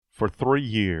For 3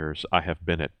 years I have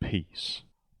been at peace,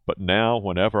 but now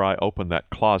whenever I open that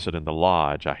closet in the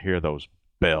lodge, I hear those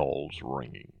bells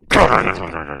ringing.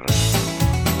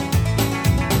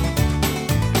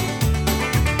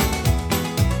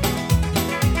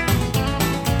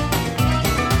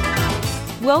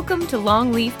 Welcome to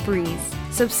Longleaf Breeze,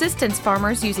 subsistence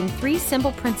farmers using 3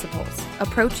 simple principles,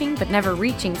 approaching but never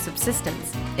reaching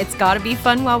subsistence. It's gotta be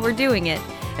fun while we're doing it,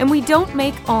 and we don't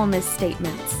make all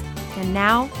misstatements. And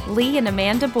now, Lee and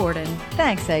Amanda Borden.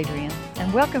 Thanks, Adrian,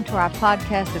 and welcome to our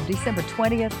podcast of December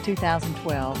 20th,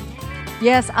 2012.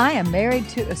 Yes, I am married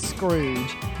to a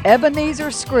Scrooge.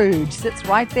 Ebenezer Scrooge sits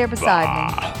right there beside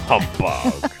me.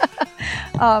 Humbug.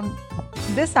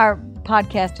 Our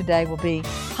podcast today will be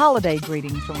holiday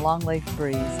greetings from Longleaf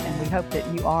Breeze, and we hope that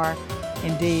you are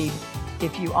indeed,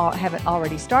 if you haven't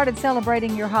already started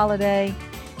celebrating your holiday,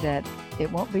 that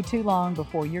it won't be too long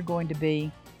before you're going to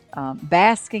be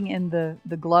basking in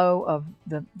the glow of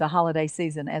the holiday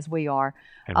season as we are.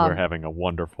 And we're having a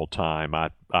wonderful time.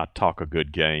 I talk a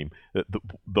good game.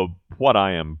 What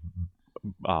I am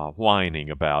whining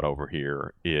about over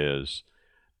here is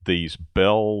these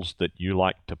bells that you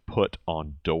like to put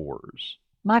on doors.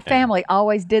 My family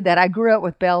always did that. I grew up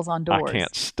with bells on doors. I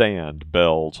can't stand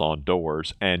bells on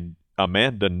doors, and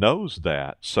Amanda knows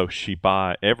that, so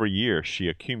every year she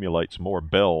accumulates more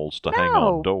bells to hang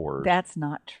on doors. That's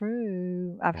not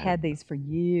true. I've had these for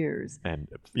years. And,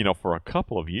 for a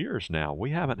couple of years now,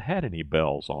 we haven't had any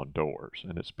bells on doors,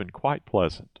 and it's been quite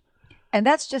pleasant. And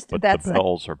that's just, but the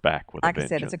bells are back with a vengeance.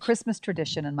 Like I said, it's a Christmas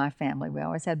tradition in my family. We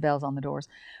always had bells on the doors.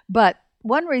 But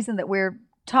one reason that we're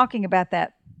talking about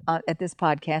that at this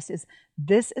podcast is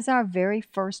this is our very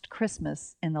first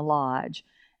Christmas in the lodge.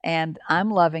 And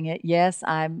I'm loving it. Yes,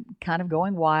 I'm kind of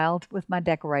going wild with my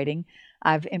decorating.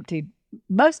 I've emptied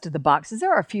most of the boxes.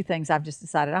 There are a few things I've just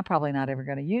decided I'm probably not ever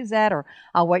going to use that, or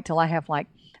I'll wait till I have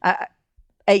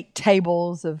 8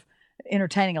 tables of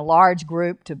entertaining a large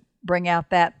group to bring out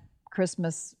that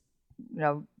Christmas,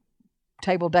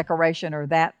 table decoration or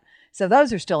that. So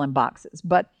those are still in boxes.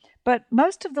 But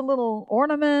most of the little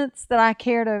ornaments that I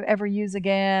care to ever use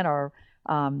again, or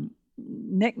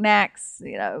knickknacks,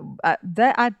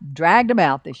 I dragged them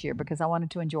out this year because I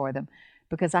wanted to enjoy them,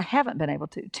 because I haven't been able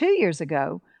to. 2 years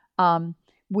ago,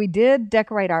 we did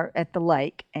decorate at the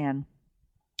lake, and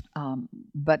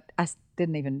but I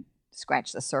didn't even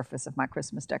scratch the surface of my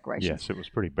Christmas decorations. Yes, it was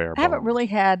pretty bare bones. I haven't really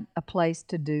had a place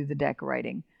to do the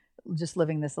decorating, just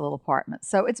living in this little apartment.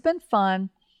 So it's been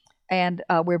fun, and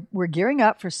we're gearing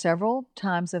up for several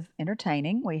times of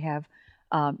entertaining. We have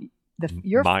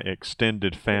my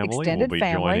extended family will be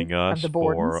joining us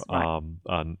for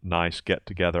a nice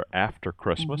get-together after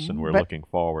Christmas, and we're looking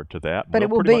forward to that. But we'll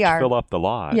it will pretty be much fill up the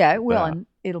lodge. Yeah, it will, and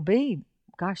it'll be,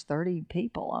 30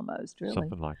 people almost, really.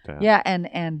 Something like that. Yeah,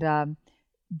 and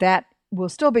that will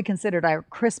still be considered our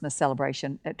Christmas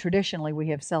celebration. Traditionally, we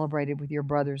have celebrated with your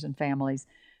brothers and families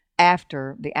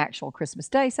after the actual Christmas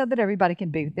day, so that everybody can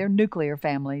be with their nuclear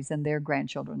families and their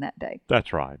grandchildren that day.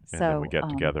 That's right. And then we get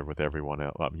together with everyone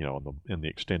else, in the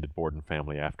extended Borden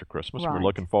family after Christmas. Right. We're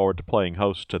looking forward to playing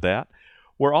host to that.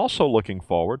 We're also looking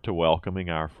forward to welcoming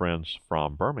our friends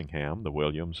from Birmingham, the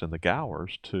Williams and the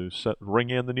Gowers, to ring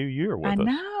in the new year with us. I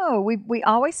know. We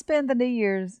always spend the New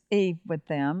Year's Eve with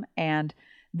them, and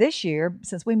this year,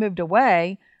 since we moved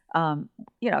away, a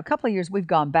couple of years we've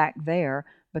gone back there,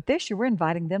 but this year we're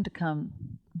inviting them to come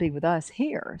be with us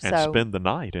here. And spend the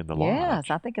night in the lodge. Yes,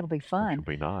 I think it'll be fun. It'll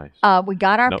be nice. We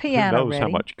got our piano ready. Who knows ready. how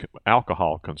much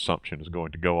alcohol consumption is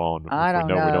going to go on if I don't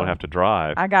know. We don't have to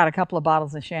drive. I got a couple of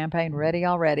bottles of champagne ready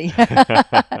already.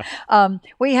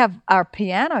 We have our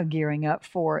piano gearing up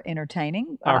for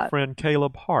entertaining. Our friend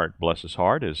Caleb Hart, bless his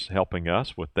heart, is helping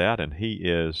us with that, and he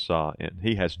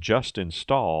has just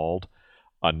installed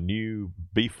a new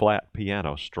B-flat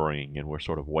piano string, and we're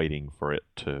sort of waiting for it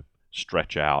to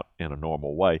stretch out in a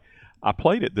normal way. I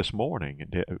played it this morning.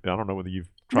 I don't know whether you've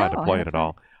tried to play it at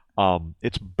all.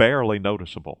 It's barely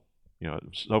noticeable.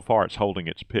 So far it's holding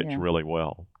its pitch really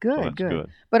well. Good, so good.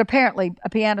 But apparently a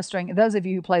piano string, those of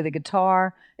you who play the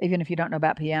guitar, even if you don't know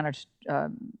about piano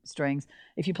strings,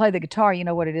 if you play the guitar, you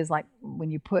know what it is like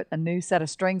when you put a new set of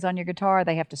strings on your guitar,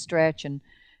 they have to stretch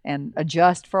and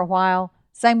adjust for a while.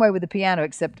 Same way with the piano,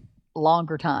 except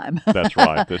longer time. That's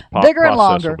right. This Bigger and process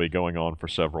longer. will be going on for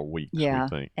several weeks, we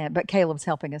think. But Caleb's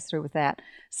helping us through with that.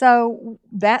 So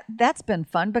that's been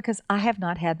fun because I have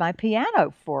not had my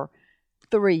piano for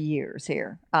 3 years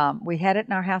here. We had it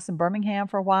in our house in Birmingham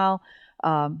for a while,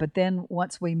 but then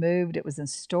once we moved, it was in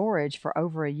storage for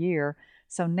over a year.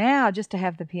 So now just to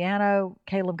have the piano,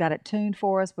 Caleb got it tuned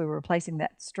for us. We were replacing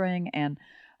that string, and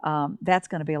That's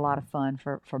going to be a lot of fun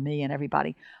for me and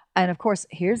everybody. And of course,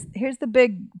 here's the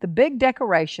big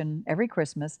decoration every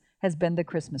Christmas has been the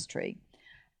Christmas tree.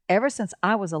 Ever since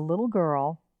I was a little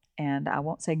girl, and I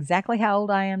won't say exactly how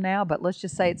old I am now, but let's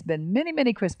just say it's been many,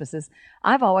 many Christmases,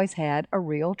 I've always had a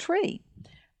real tree.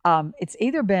 It's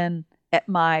either been at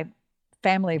my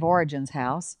family of origin's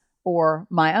house or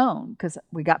my own, because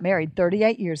we got married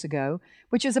 38 years ago,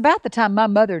 which is about the time my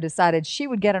mother decided she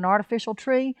would get an artificial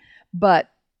tree. But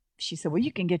she said, well,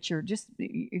 you can get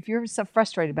if you're so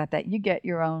frustrated about that, you get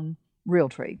your own real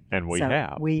tree. And we So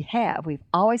have. we have. We've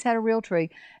always had a real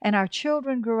tree, and our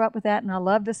children grew up with that, and I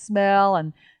love the smell.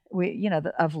 And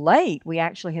of late, we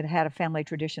actually had a family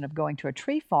tradition of going to a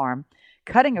tree farm,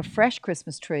 cutting a fresh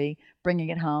Christmas tree, bringing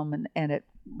it home, and it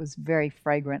was very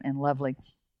fragrant and lovely.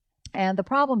 And the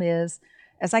problem is,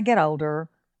 as I get older,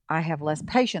 I have less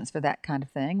patience for that kind of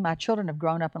thing. My children have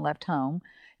grown up and left home.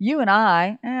 You and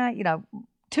I,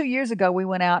 2 years ago, we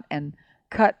went out and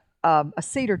cut a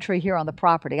cedar tree here on the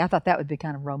property. I thought that would be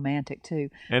kind of romantic too.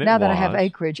 And now it that I have was.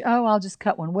 acreage, I'll just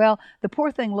cut one. Well, the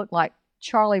poor thing looked like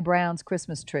Charlie Brown's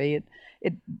Christmas tree.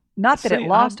 It not that it See,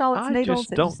 lost all its I needles.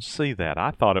 just don't see that.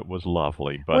 I thought it was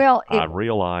lovely, but Well, I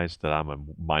realized that I'm a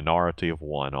minority of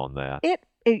one on that. It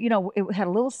had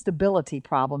a little stability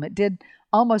problem. It did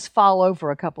almost fall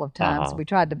over a couple of times. Uh-huh. We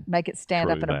tried to make it stand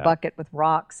True up in a that. bucket with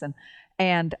rocks,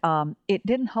 and it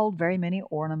didn't hold very many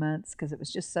ornaments because it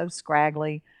was just so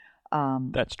scraggly.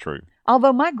 That's true.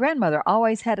 Although my grandmother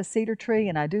always had a cedar tree,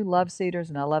 and I do love cedars,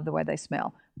 and I love the way they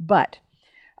smell. But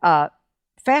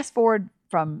fast forward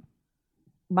from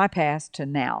my past to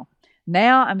now.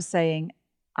 Now I'm saying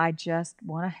I just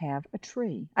want to have a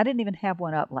tree. I didn't even have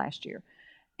one up last year.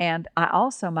 And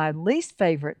my least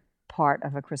favorite part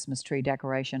of a Christmas tree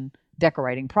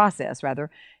decorating process rather,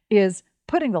 is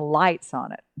putting the lights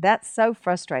on it. That's so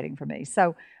frustrating for me.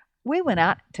 So we went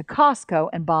out to Costco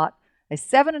and bought a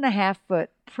 7.5-foot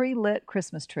pre-lit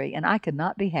Christmas tree, and I could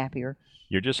not be happier.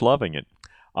 You're just loving it.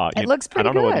 It looks pretty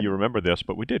I don't know whether good. you remember this,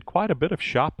 but we did quite a bit of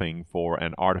shopping for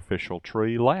an artificial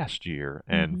tree last year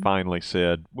and Mhm. finally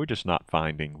said, we're just not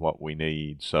finding what we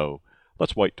need, so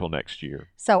let's wait till next year.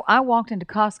 So I walked into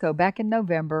Costco back in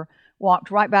November, walked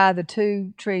right by the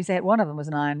two trees. One of them was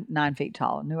nine feet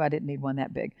tall. Knew I didn't need one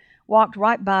that big. Walked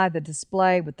right by the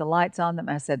display with the lights on them.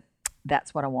 And I said,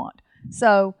 that's what I want.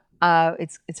 So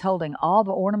it's holding all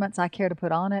the ornaments I care to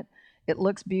put on it. It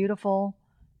looks beautiful.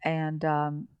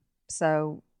 And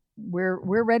so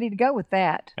we're ready to go with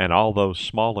that. And all those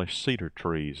smallish cedar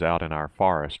trees out in our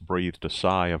forest breathed a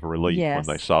sigh of relief Yes.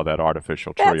 when they saw that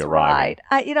artificial tree That's arriving.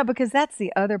 right. Because that's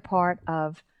the other part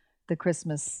of the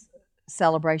Christmas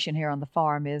celebration here on the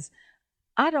farm is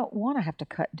I don't want to have to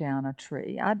cut down a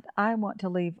tree. I want to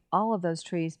leave all of those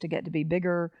trees to get to be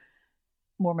bigger,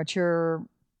 more mature,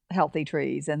 healthy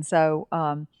trees. And so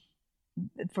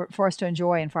for us to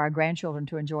enjoy and for our grandchildren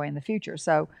to enjoy in the future.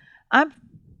 So I'm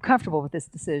comfortable with this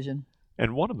decision.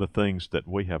 And one of the things that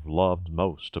we have loved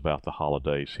most about the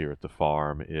holidays here at the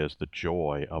farm is the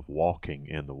joy of walking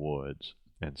in the woods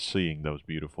and seeing those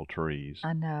beautiful trees.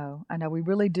 I know. We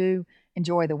really do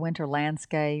enjoy the winter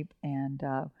landscape, and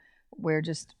we're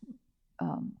just,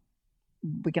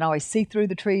 we can always see through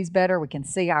the trees better. We can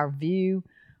see our view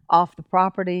off the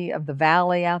property of the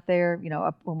valley out there.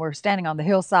 Up when we're standing on the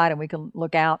hillside and we can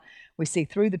look out, we see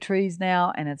through the trees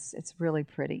now, and it's really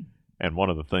pretty. And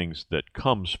one of the things that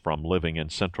comes from living in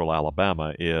central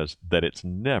Alabama is that it's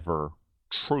never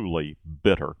truly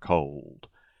bitter cold.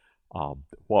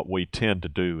 What we tend to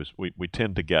do is we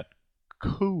tend to get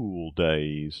cool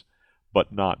days,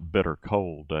 but not bitter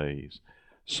cold days.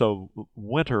 So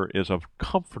winter is a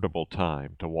comfortable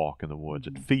time to walk in the woods.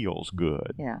 It feels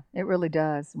good. Yeah, it really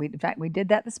does. In fact, we did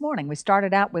that this morning. We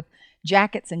started out with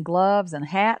jackets and gloves and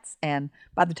hats, and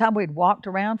by the time we'd walked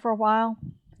around for a while,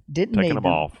 didn't Taking need them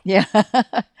them off. Yeah.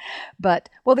 But,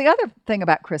 the other thing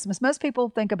about Christmas, most people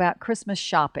think about Christmas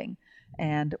shopping.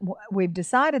 And we've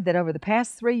decided that over the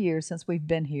past 3 years since we've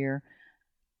been here,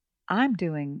 I'm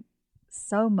doing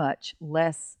so much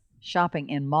less shopping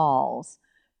in malls,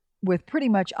 with pretty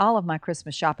much all of my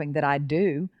Christmas shopping that I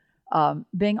do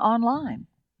being online.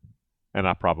 And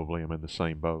I probably am in the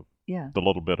same boat. Yeah. The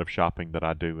little bit of shopping that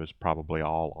I do is probably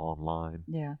all online.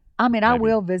 Yeah. I mean, I Maybe,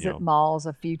 will visit malls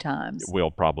a few times.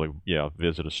 We'll probably,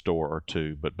 visit a store or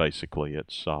two, but basically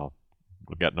it's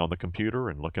getting on the computer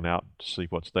and looking out to see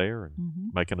what's there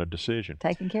and making a decision.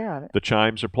 Taking care of it. The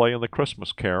chimes are playing the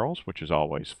Christmas carols, which is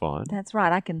always fun. That's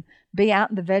right. I can be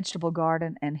out in the vegetable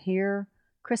garden and hear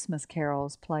Christmas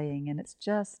carols playing, and it's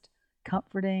just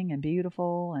comforting and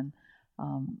beautiful. And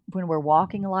When we're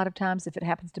walking, a lot of times, if it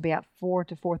happens to be at 4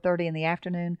 to 4:30 in the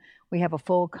afternoon, we have a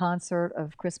full concert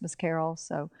of Christmas carols.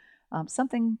 So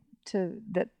something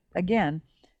that, again,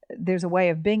 there's a way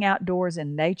of being outdoors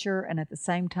in nature and at the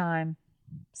same time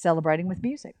celebrating with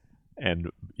music.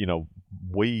 And,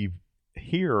 we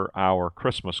hear our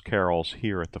Christmas carols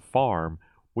here at the farm.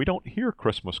 We don't hear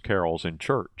Christmas carols in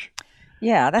church.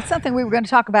 Yeah, that's something we were going to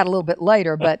talk about a little bit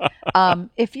later. But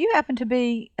if you happen to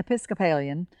be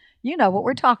Episcopalian, you know what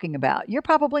we're talking about. You're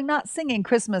probably not singing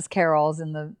Christmas carols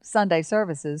in the Sunday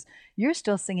services. You're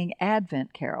still singing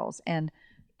Advent carols and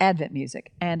Advent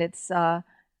music. And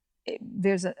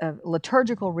there's a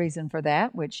liturgical reason for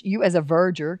that, which you as a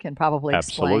verger can probably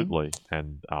explain. Absolutely.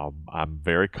 And I'm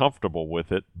very comfortable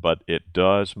with it, but it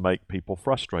does make people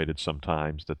frustrated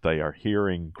sometimes that they are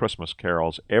hearing Christmas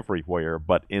carols everywhere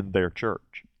but in their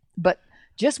church. But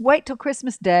just wait till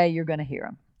Christmas Day, you're going to hear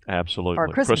them. Absolutely. Or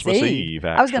Christmas Eve.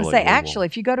 Actually, I was going to say, actually,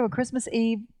 if you go to a Christmas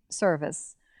Eve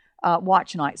service,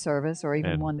 watch night service, or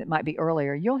even one that might be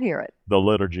earlier, you'll hear it. The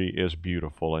liturgy is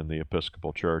beautiful in the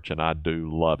Episcopal Church, and I do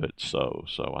love it so.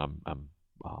 So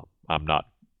I'm not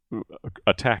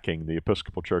attacking the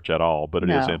Episcopal Church at all, but it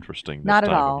is interesting this not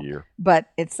time at all. of year. But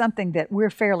it's something that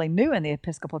we're fairly new in the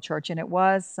Episcopal Church, and it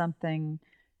was something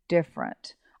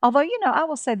different. Although, I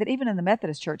will say that even in the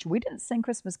Methodist Church, we didn't sing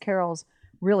Christmas carols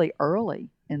really early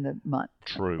in the month.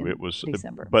 True, it was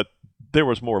December, but there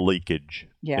was more leakage.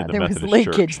 Yeah, in the there Methodist was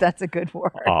leakage. Church. That's a good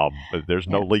word. But there's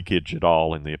no leakage at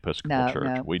all in the Episcopal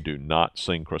Church. No. We do not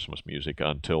sing Christmas music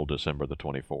until December the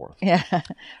 24th. Yeah,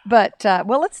 but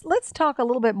let's talk a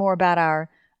little bit more about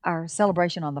our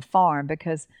celebration on the farm,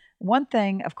 because one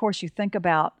thing, of course, you think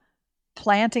about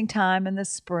planting time in the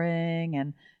spring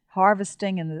and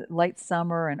harvesting in the late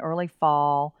summer and early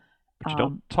fall. But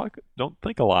you don't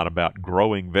think a lot about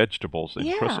growing vegetables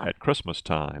at Christmas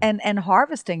time. And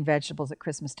harvesting vegetables at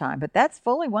Christmas time. But that's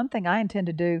fully one thing I intend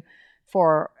to do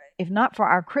if not for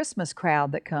our Christmas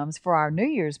crowd that comes, for our New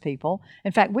Year's people.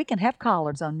 In fact, we can have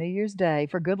collards on New Year's Day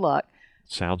for good luck.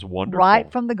 Sounds wonderful.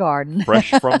 Right from the garden.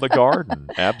 Fresh from the garden.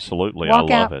 Absolutely. I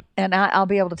love it. And I'll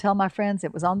be able to tell my friends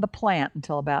it was on the plant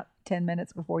until about 10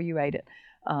 minutes before you ate it.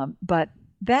 But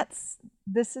this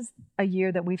is a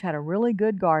year that we've had a really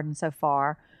good garden so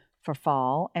far for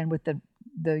fall, and with the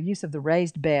use of the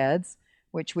raised beds,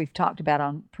 which we've talked about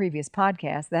on previous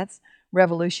podcasts, that's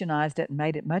revolutionized it and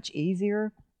made it much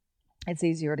easier. It's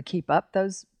easier to keep up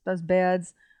those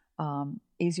beds,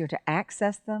 easier to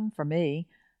access them for me,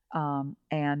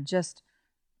 and just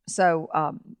so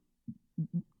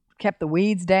kept the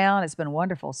weeds down. It's been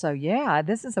wonderful. So yeah,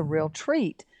 this is a real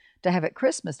treat to have at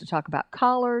Christmas, to talk about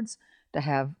collards, to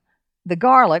have the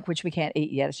garlic, which we can't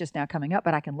eat yet. It's just now coming up,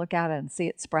 but I can look out and see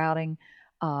it sprouting.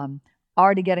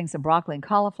 Already getting some broccoli and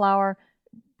cauliflower.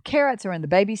 Carrots are in the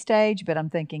baby stage, but I'm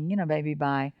thinking,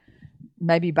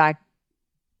 maybe by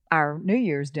our New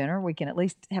Year's dinner, we can at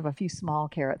least have a few small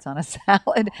carrots on a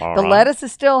salad. The lettuce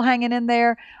is still hanging in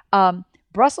there.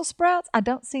 Brussels sprouts, I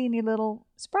don't see any little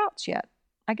sprouts yet.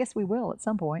 I guess we will at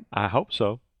some point. I hope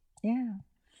so. Yeah.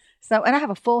 So, and I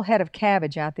have a full head of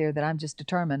cabbage out there that I'm just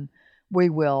determined we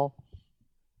will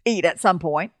eat at some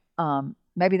point.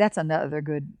 Maybe that's another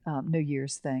good New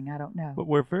Year's thing. I don't know. But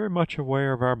we're very much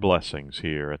aware of our blessings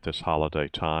here at this holiday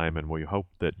time, and we hope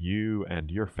that you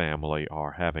and your family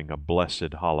are having a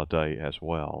blessed holiday as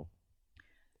well.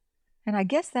 And I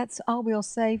guess that's all we'll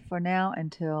say for now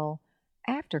until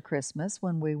after Christmas,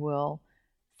 when we will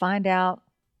find out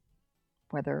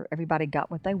whether everybody got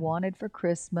what they wanted for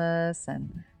Christmas.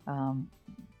 And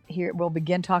here we'll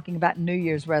begin talking about New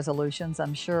Year's resolutions,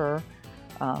 I'm sure.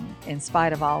 In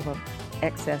spite of all the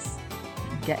excess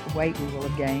weight we will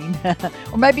have gained,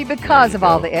 or maybe because of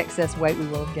all the excess weight we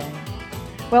will have gained.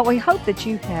 Well, we hope that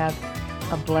you have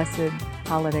a blessed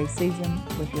holiday season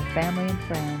with your family and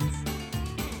friends.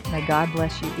 May God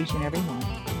bless you, each and every one.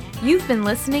 You've been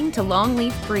listening to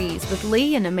Longleaf Breeze with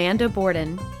Lee and Amanda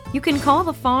Borden. You can call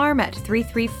the farm at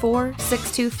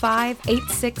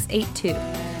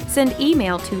 334-625-8682. Send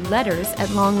email to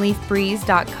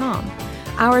letters@longleafbreeze.com.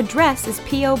 Our address is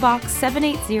P.O. Box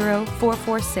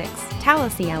 780446,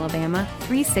 Tallahassee, Alabama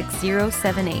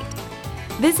 36078.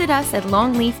 Visit us at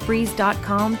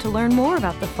longleafbreeze.com to learn more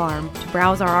about the farm, to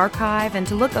browse our archive, and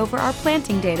to look over our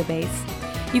planting database.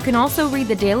 You can also read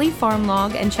the daily farm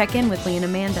log and check in with Lee and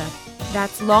Amanda.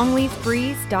 That's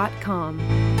longleafbreeze.com.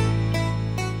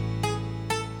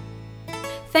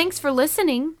 Thanks for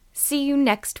listening. See you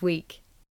next week.